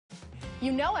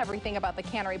You know everything about the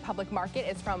Cannery Public Market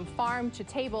is from farm to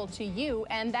table to you,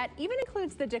 and that even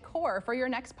includes the decor for your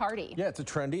next party. Yeah, it's a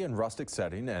trendy and rustic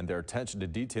setting, and their attention to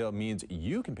detail means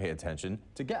you can pay attention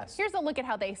to guests. Here's a look at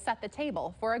how they set the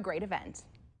table for a great event.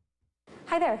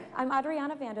 Hi there, I'm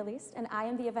Adriana Vanderleest, and I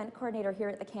am the event coordinator here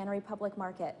at the Cannery Public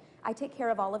Market. I take care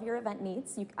of all of your event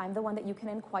needs. I'm the one that you can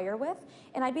inquire with,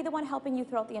 and I'd be the one helping you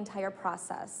throughout the entire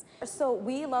process. So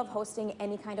we love hosting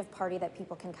any kind of party that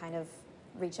people can kind of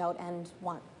reach out and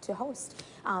want to host.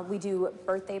 We do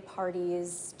birthday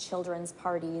parties, children's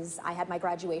parties. I had my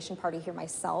graduation party here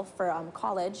myself for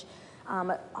college.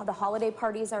 The holiday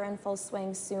parties are in full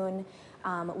swing soon.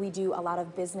 We do a lot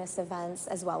of business events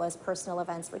as well as personal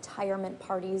events, retirement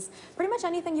parties, pretty much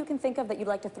anything you can think of that you'd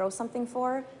like to throw something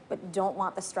for, but don't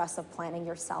want the stress of planning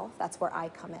yourself. That's where I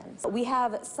come in. So we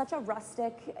have such a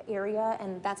rustic area,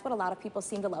 and that's what a lot of people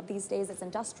seem to love these days. It's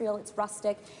industrial, it's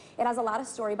rustic. It has a lot of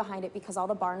story behind it because all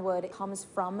the barnwood comes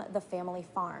from the family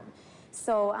farm.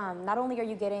 So not only are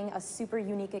you getting a super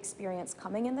unique experience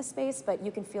coming in the space, but you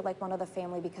can feel like one of the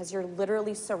family because you're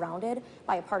literally surrounded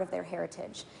by a part of their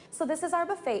heritage. So this is our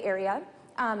buffet area.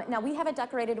 Now we have it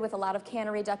decorated with a lot of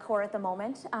cannery decor at the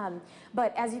moment,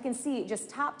 but as you can see, just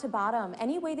top to bottom,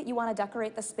 any way that you want to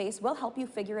decorate the space will help you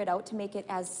figure it out to make it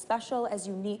as special, as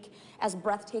unique, as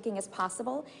breathtaking as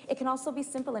possible. It can also be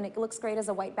simple, and it looks great as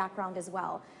a white background as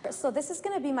well. So this is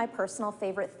going to be my personal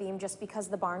favorite theme just because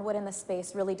the barnwood in the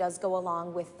space really does go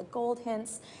along with the gold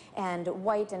hints and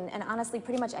white and honestly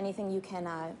pretty much anything you can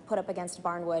put up against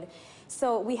barnwood.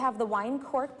 So we have the wine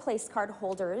cork place card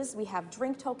holders, we have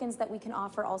drink tokens that we can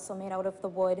offer also made out of the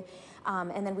wood,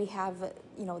 and then we have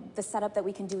the setup that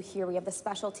we can do here. We have the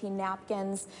specialty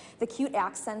napkins, the cute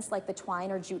accents like the twine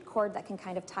or jute cord that can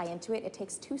kind of tie into it. It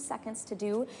takes 2 seconds to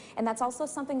do, and that's also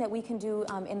something that we can do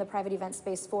in the private event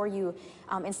space for you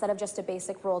instead of just a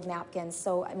basic rolled napkin.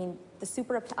 So I mean, the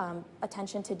super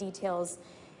attention to details,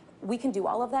 we can do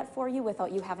all of that for you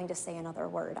without you having to say another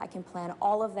word. I can plan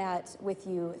all of that with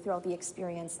you throughout the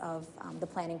experience of the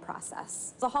planning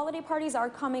process. The holiday parties are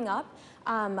coming up.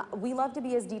 We love to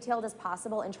be as detailed as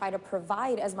possible and try to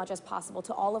provide as much as possible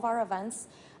to all of our events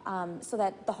so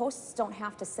that the hosts don't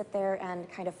have to sit there and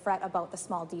kind of fret about the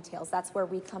small details. That's where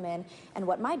we come in and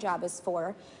what my job is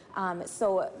for.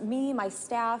 So me, my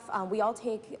staff, we all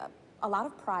take a lot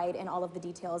of pride in all of the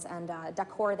details and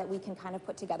decor that we can kind of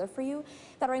put together for you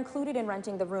that are included in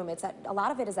renting the room. A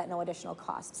lot of it is at no additional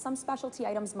cost. Some specialty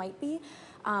items might be,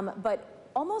 but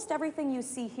almost everything you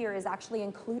see here is actually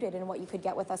included in what you could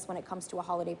get with us when it comes to a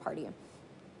holiday party.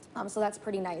 So that's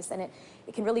pretty nice, and it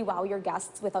can really wow your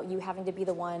guests without you having to be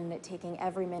the one taking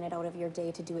every minute out of your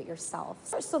day to do it yourself.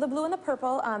 So the blue and the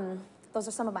purple, those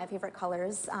are some of my favorite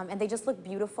colors, and they just look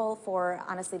beautiful for,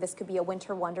 honestly, this could be a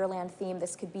winter wonderland theme,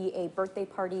 this could be a birthday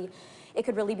party, it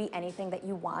could really be anything that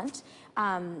you want.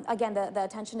 Again, the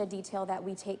attention to detail that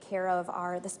we take care of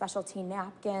are the specialty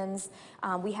napkins.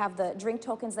 We have the drink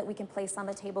tokens that we can place on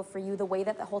the table for you, the way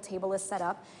that the whole table is set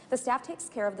up. The staff takes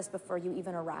care of this before you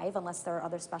even arrive, unless there are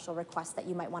other special requests that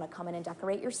you might want to come in and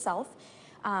decorate yourself.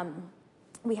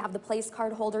 We have the place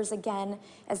card holders again,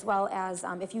 as well as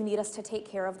if you need us to take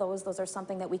care of those are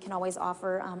something that we can always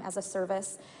offer as a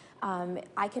service.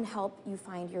 I can help you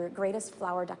find your greatest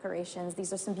flower decorations.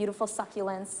 These are some beautiful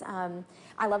succulents.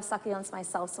 I love succulents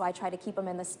myself, so I try to keep them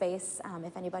in the space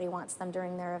if anybody wants them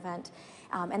during their event.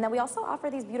 And then we also offer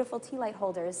these beautiful tea light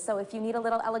holders. So if you need a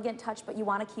little elegant touch, but you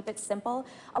want to keep it simple,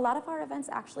 a lot of our events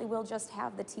actually will just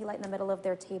have the tea light in the middle of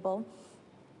their table.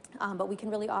 But we can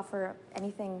really offer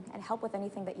anything and help with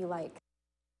anything that you like.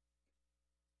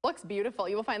 Looks beautiful.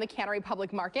 You will find the Cannery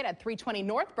Public Market at 320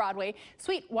 North Broadway,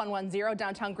 Suite 110,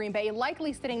 downtown Green Bay,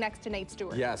 likely sitting next to Nate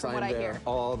Stewart. Yes, I'm there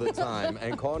all the time.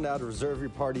 And call now to reserve your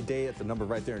party day at the number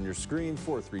right there on your screen,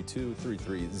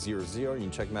 432-3300. You can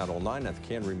check them out online at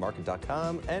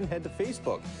thecannerymarket.com and head to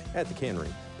Facebook at the Cannery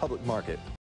Public Market.